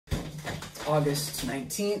August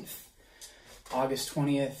 19th. August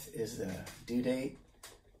 20th is the due date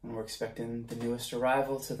when we're expecting the newest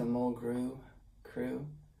arrival to the Mulgrew crew.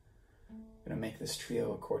 I'm gonna make this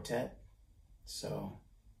trio a quartet, so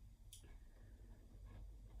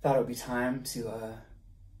thought it would be time to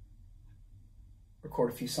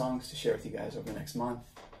record a few songs to share with you guys over the next month.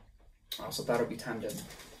 I also thought it would be time to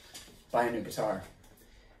buy a new guitar.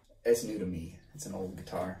 It's new to me. It's an old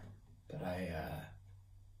guitar, but I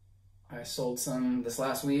sold some this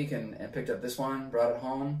last week and picked up this one, brought it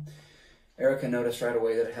home. Erica noticed right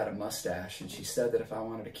away that it had a mustache, and she said that if I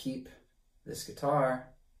wanted to keep this guitar,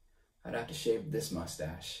 I'd have to shave this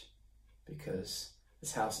mustache because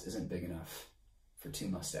this house isn't big enough for 2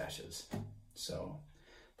 mustaches. So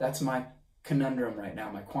that's my conundrum right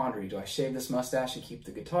now, my quandary. Do I shave this mustache and keep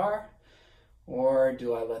the guitar, or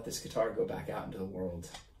do I let this guitar go back out into the world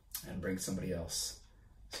and bring somebody else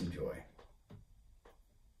some joy?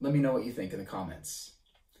 Let me know what you think in the comments.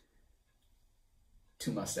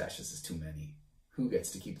 2 mustaches is too many. Who gets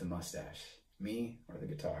to keep the mustache? Me or the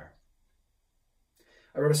guitar?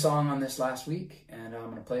 I wrote a song on this last week, and I'm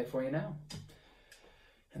going to play it for you now.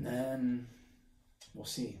 And then we'll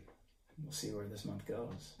see. We'll see where this month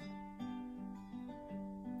goes.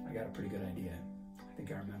 I got a pretty good idea. I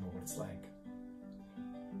think I remember what it's like.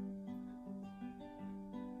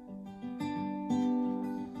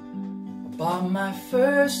 Bought my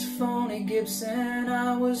first phony Gibson,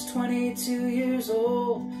 I was 22 years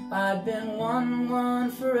old. I'd been one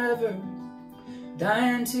forever,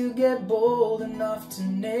 dying to get bold enough to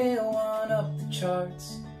nail one up the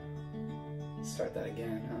charts. Start that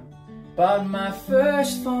again, huh? Bought my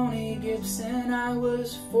first phony Gibson, I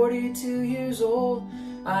was 42 years old.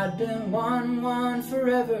 I'd been one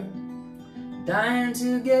forever, dying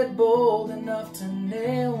to get bold enough to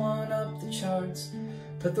nail one up the charts.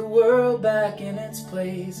 Put the world back in its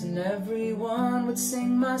place, and everyone would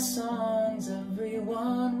sing my songs,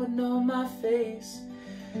 everyone would know my face.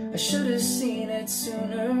 I should have seen it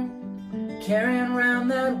sooner. Carrying around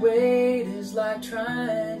that weight is like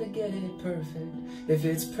trying to get it perfect. If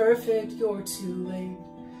it's perfect, you're too late.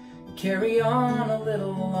 Carry on a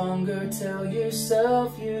little longer, tell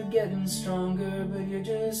yourself you're getting stronger, but you're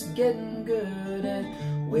just getting good at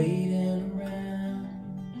waiting around.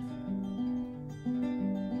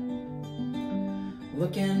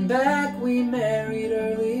 Looking back, we married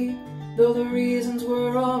early, though the reasons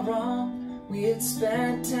were all wrong. We had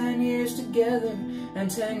spent 10 years together, and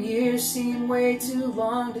 10 years seemed way too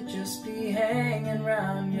long to just be hanging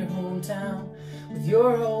around your hometown with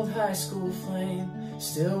your old high school flame.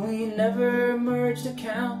 Still, we never merged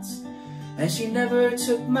accounts, and she never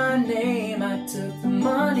took my name. I took the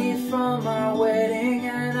money from our wedding,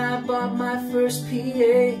 and I bought my first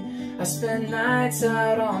PA. I spent nights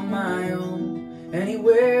out on my own,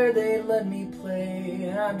 anywhere they let me play.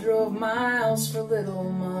 And I drove miles for little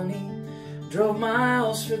money, drove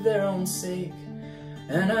miles for their own sake.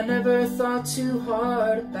 And I never thought too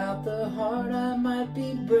hard about the heart I might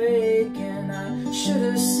be breaking. I should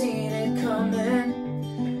have seen it coming.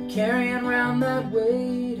 Carrying around that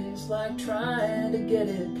weight is like trying to get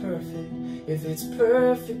it perfect. If it's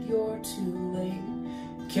perfect, you're too late.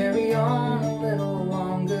 Carry on a little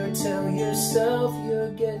longer, tell yourself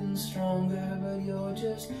you're getting stronger, but you're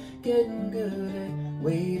just getting good at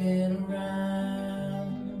waiting around.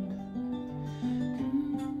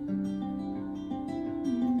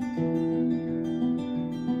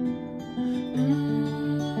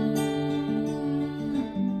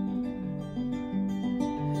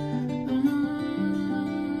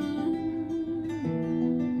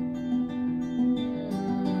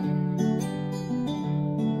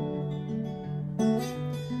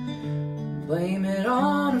 Blame it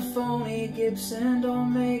on a phony Gibson,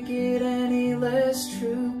 don't make it any less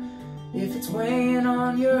true. If it's weighing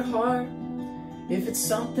on your heart, if it's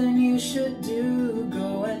something you should do,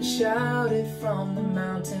 go and shout it from the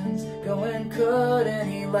mountains. Go and cut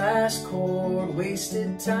any last cord.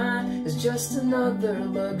 Wasted time is just another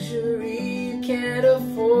luxury you can't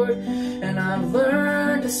afford. And I've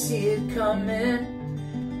learned to see it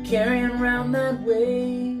coming. Carrying around that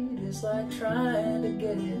weight is like trying to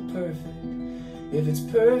get it perfect. If it's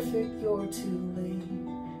perfect, you're too late.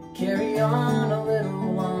 Carry on a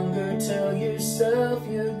little longer, tell yourself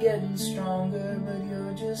you're getting stronger, but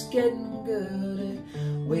you're just getting good at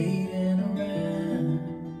waiting around.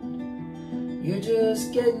 You're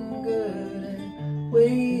just getting good at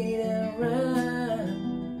waiting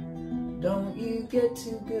around. Don't you get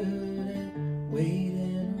too good at waiting around.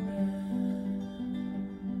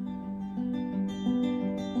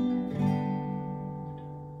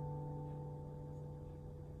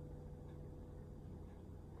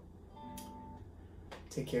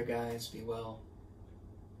 Take care, guys. Be well.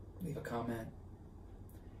 Leave a comment.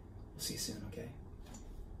 We'll see you soon, okay?